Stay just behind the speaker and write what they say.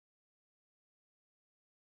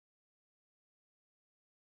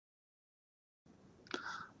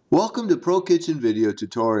Welcome to ProKitchen video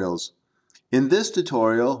tutorials. In this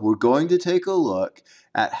tutorial, we're going to take a look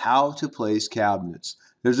at how to place cabinets.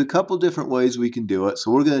 There's a couple different ways we can do it,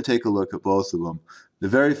 so we're going to take a look at both of them. The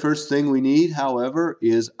very first thing we need, however,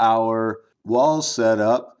 is our walls set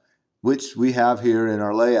up, which we have here in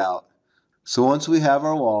our layout. So once we have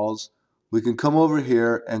our walls, we can come over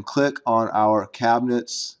here and click on our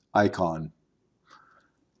cabinets icon.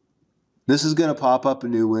 This is going to pop up a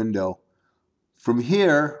new window. From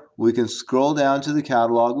here, we can scroll down to the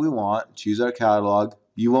catalog we want, choose our catalog.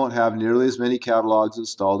 You won't have nearly as many catalogs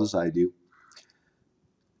installed as I do.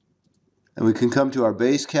 And we can come to our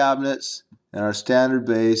base cabinets and our standard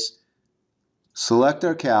base, select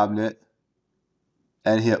our cabinet,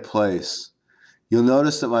 and hit place. You'll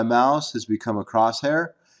notice that my mouse has become a crosshair,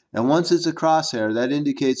 and once it's a crosshair, that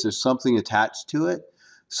indicates there's something attached to it.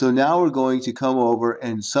 So now we're going to come over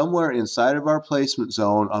and somewhere inside of our placement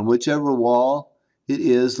zone on whichever wall it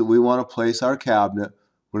is that we want to place our cabinet,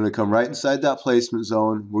 we're going to come right inside that placement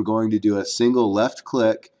zone. We're going to do a single left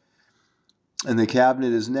click, and the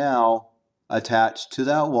cabinet is now attached to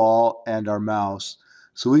that wall and our mouse.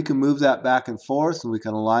 So we can move that back and forth and we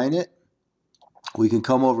can align it. We can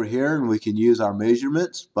come over here and we can use our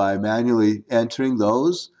measurements by manually entering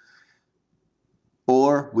those.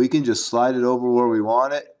 Or we can just slide it over where we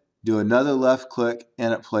want it, do another left click,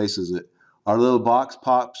 and it places it. Our little box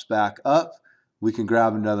pops back up. We can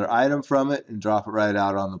grab another item from it and drop it right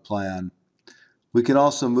out on the plan. We can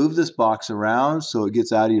also move this box around so it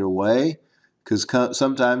gets out of your way, because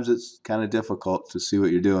sometimes it's kind of difficult to see what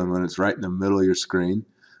you're doing when it's right in the middle of your screen.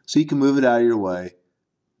 So you can move it out of your way,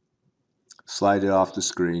 slide it off the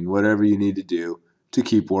screen, whatever you need to do to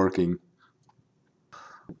keep working.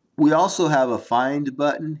 We also have a find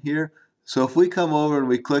button here. So if we come over and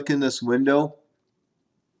we click in this window,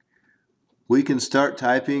 we can start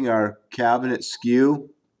typing our cabinet SKU.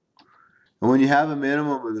 And when you have a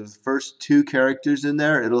minimum of the first 2 characters in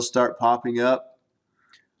there, it'll start popping up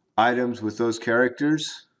items with those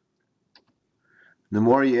characters. The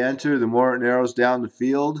more you enter, the more it narrows down the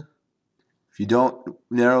field. If you don't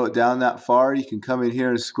narrow it down that far, you can come in here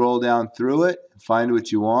and scroll down through it, find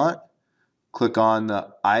what you want, click on the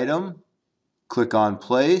item, click on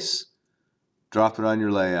place, drop it on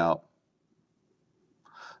your layout.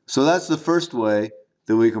 So that's the first way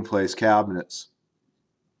that we can place cabinets.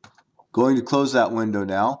 Going to close that window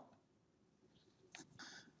now.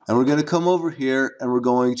 And we're going to come over here and we're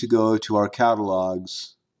going to go to our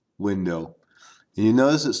catalogs window. And you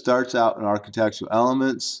notice it starts out in architectural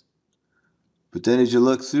elements, but then as you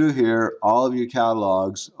look through here, all of your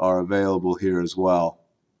catalogs are available here as well.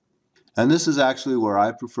 And this is actually where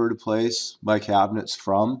I prefer to place my cabinets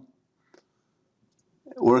from.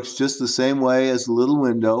 It works just the same way as the little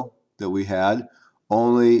window that we had,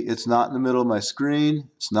 only it's not in the middle of my screen,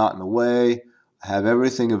 it's not in the way. I have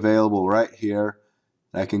everything available right here.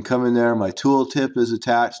 I can come in there, my tooltip is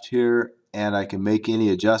attached here, and I can make any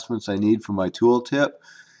adjustments I need for my tooltip.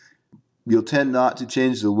 You'll tend not to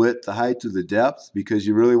change the width, the height, or the depth, because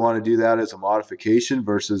you really want to do that as a modification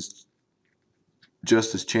versus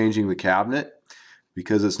just as changing the cabinet,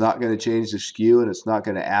 because it's not going to change the SKU and it's not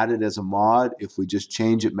going to add it as a mod. If we just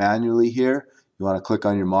change it manually here, you want to click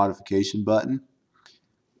on your modification button.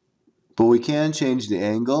 But we can change the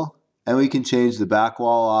angle, and we can change the back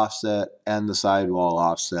wall offset and the side wall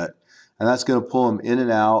offset. And that's going to pull them in and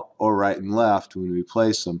out or right and left when we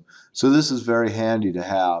place them. So this is very handy to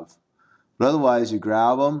have. But otherwise, you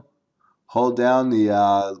grab them, hold down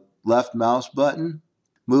the left mouse button,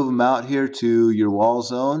 move them out here to your wall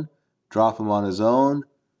zone, drop them on a zone.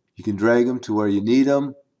 You can drag them to where you need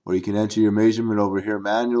them, or you can enter your measurement over here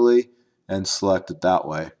manually and select it that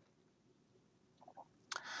way.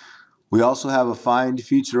 We also have a find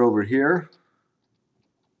feature over here.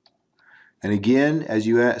 And again, as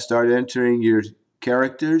you start entering your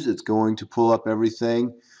characters, it's going to pull up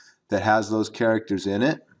everything that has those characters in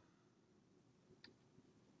it.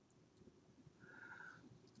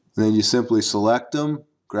 And then you simply select them,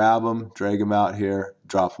 grab them, drag them out here,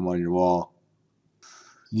 drop them on your wall.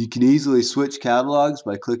 You can easily switch catalogs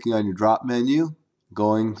by clicking on your drop menu,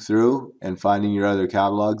 going through and finding your other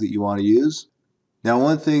catalog that you want to use. Now,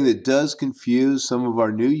 one thing that does confuse some of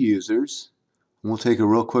our new users, and we'll take a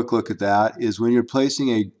real quick look at that, is when you're placing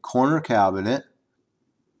a corner cabinet,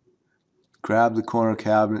 grab the corner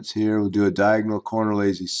cabinets here, we'll do a diagonal corner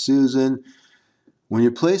Lazy Susan. When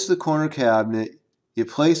you place the corner cabinet, it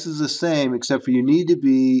places the same, except for you need to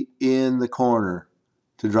be in the corner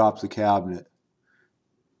to drop the cabinet.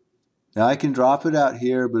 Now I can drop it out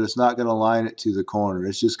here, but it's not going to line it to the corner.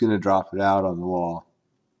 It's just going to drop it out on the wall.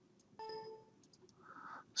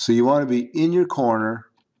 So you want to be in your corner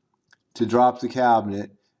to drop the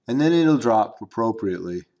cabinet, and then it'll drop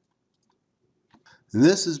appropriately. And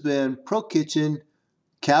this has been ProKitchen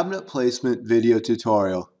Cabinet Placement Video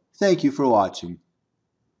Tutorial. Thank you for watching.